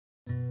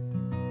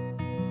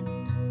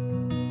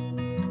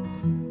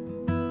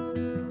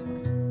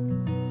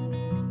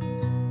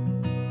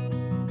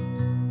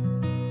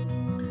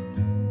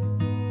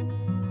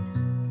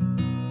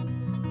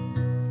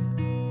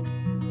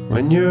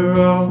when you're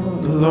all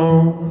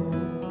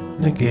alone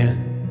again,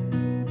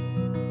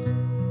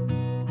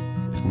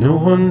 with no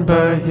one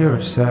by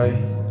your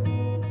side.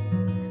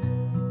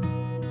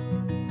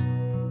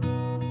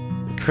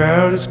 The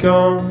crowd has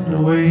gone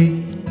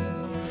away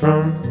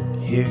from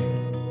here.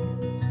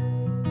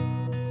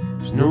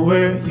 There's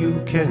nowhere you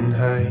can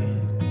hide.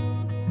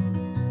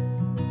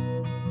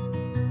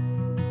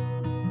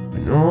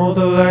 When all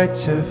the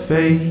lights have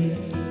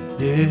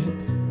faded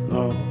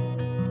low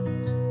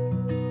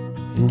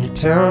and your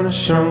town has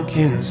shrunk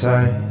in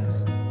size,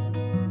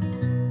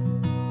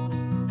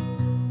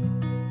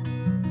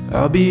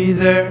 I'll be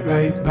there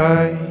right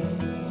by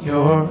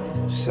your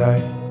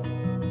side,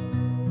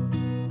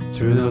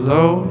 through the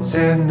lows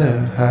and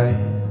the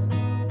highs.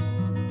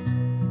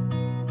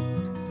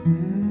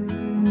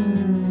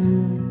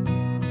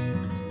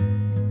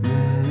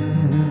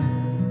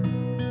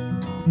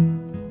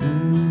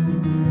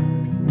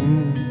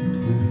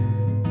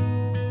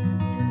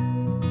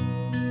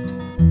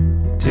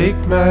 Take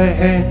my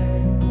hand,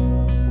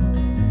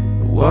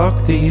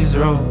 walk these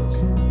roads.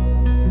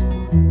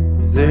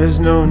 There's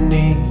no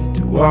need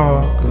to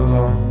walk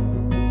alone.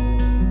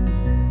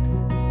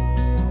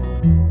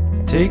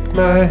 Take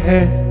my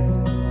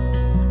hand,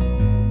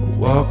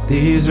 walk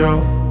these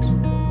roads.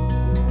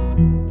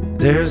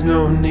 There's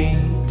no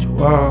need to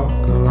walk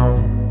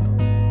alone.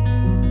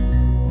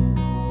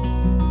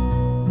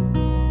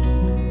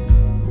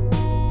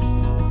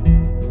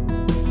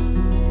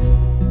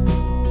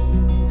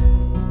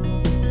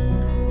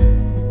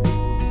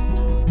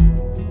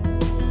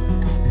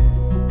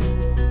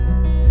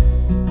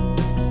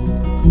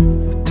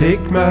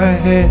 Take my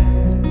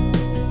hand,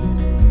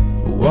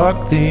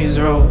 walk these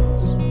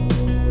roads.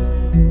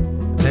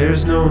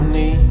 There's no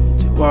need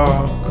to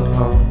walk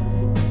alone.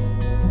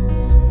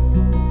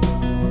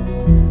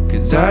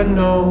 'Cause I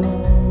know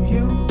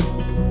you,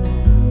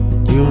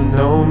 you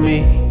know me.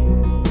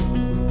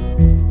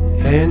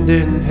 Hand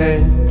in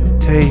hand we'll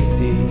take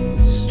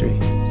these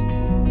streets.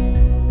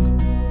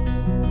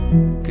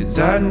 'Cause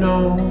I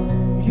know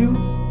you,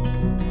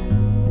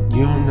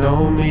 you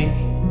know me.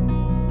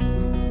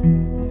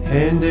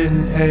 Hand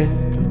in hand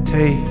we'll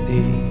take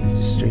these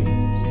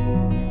streets.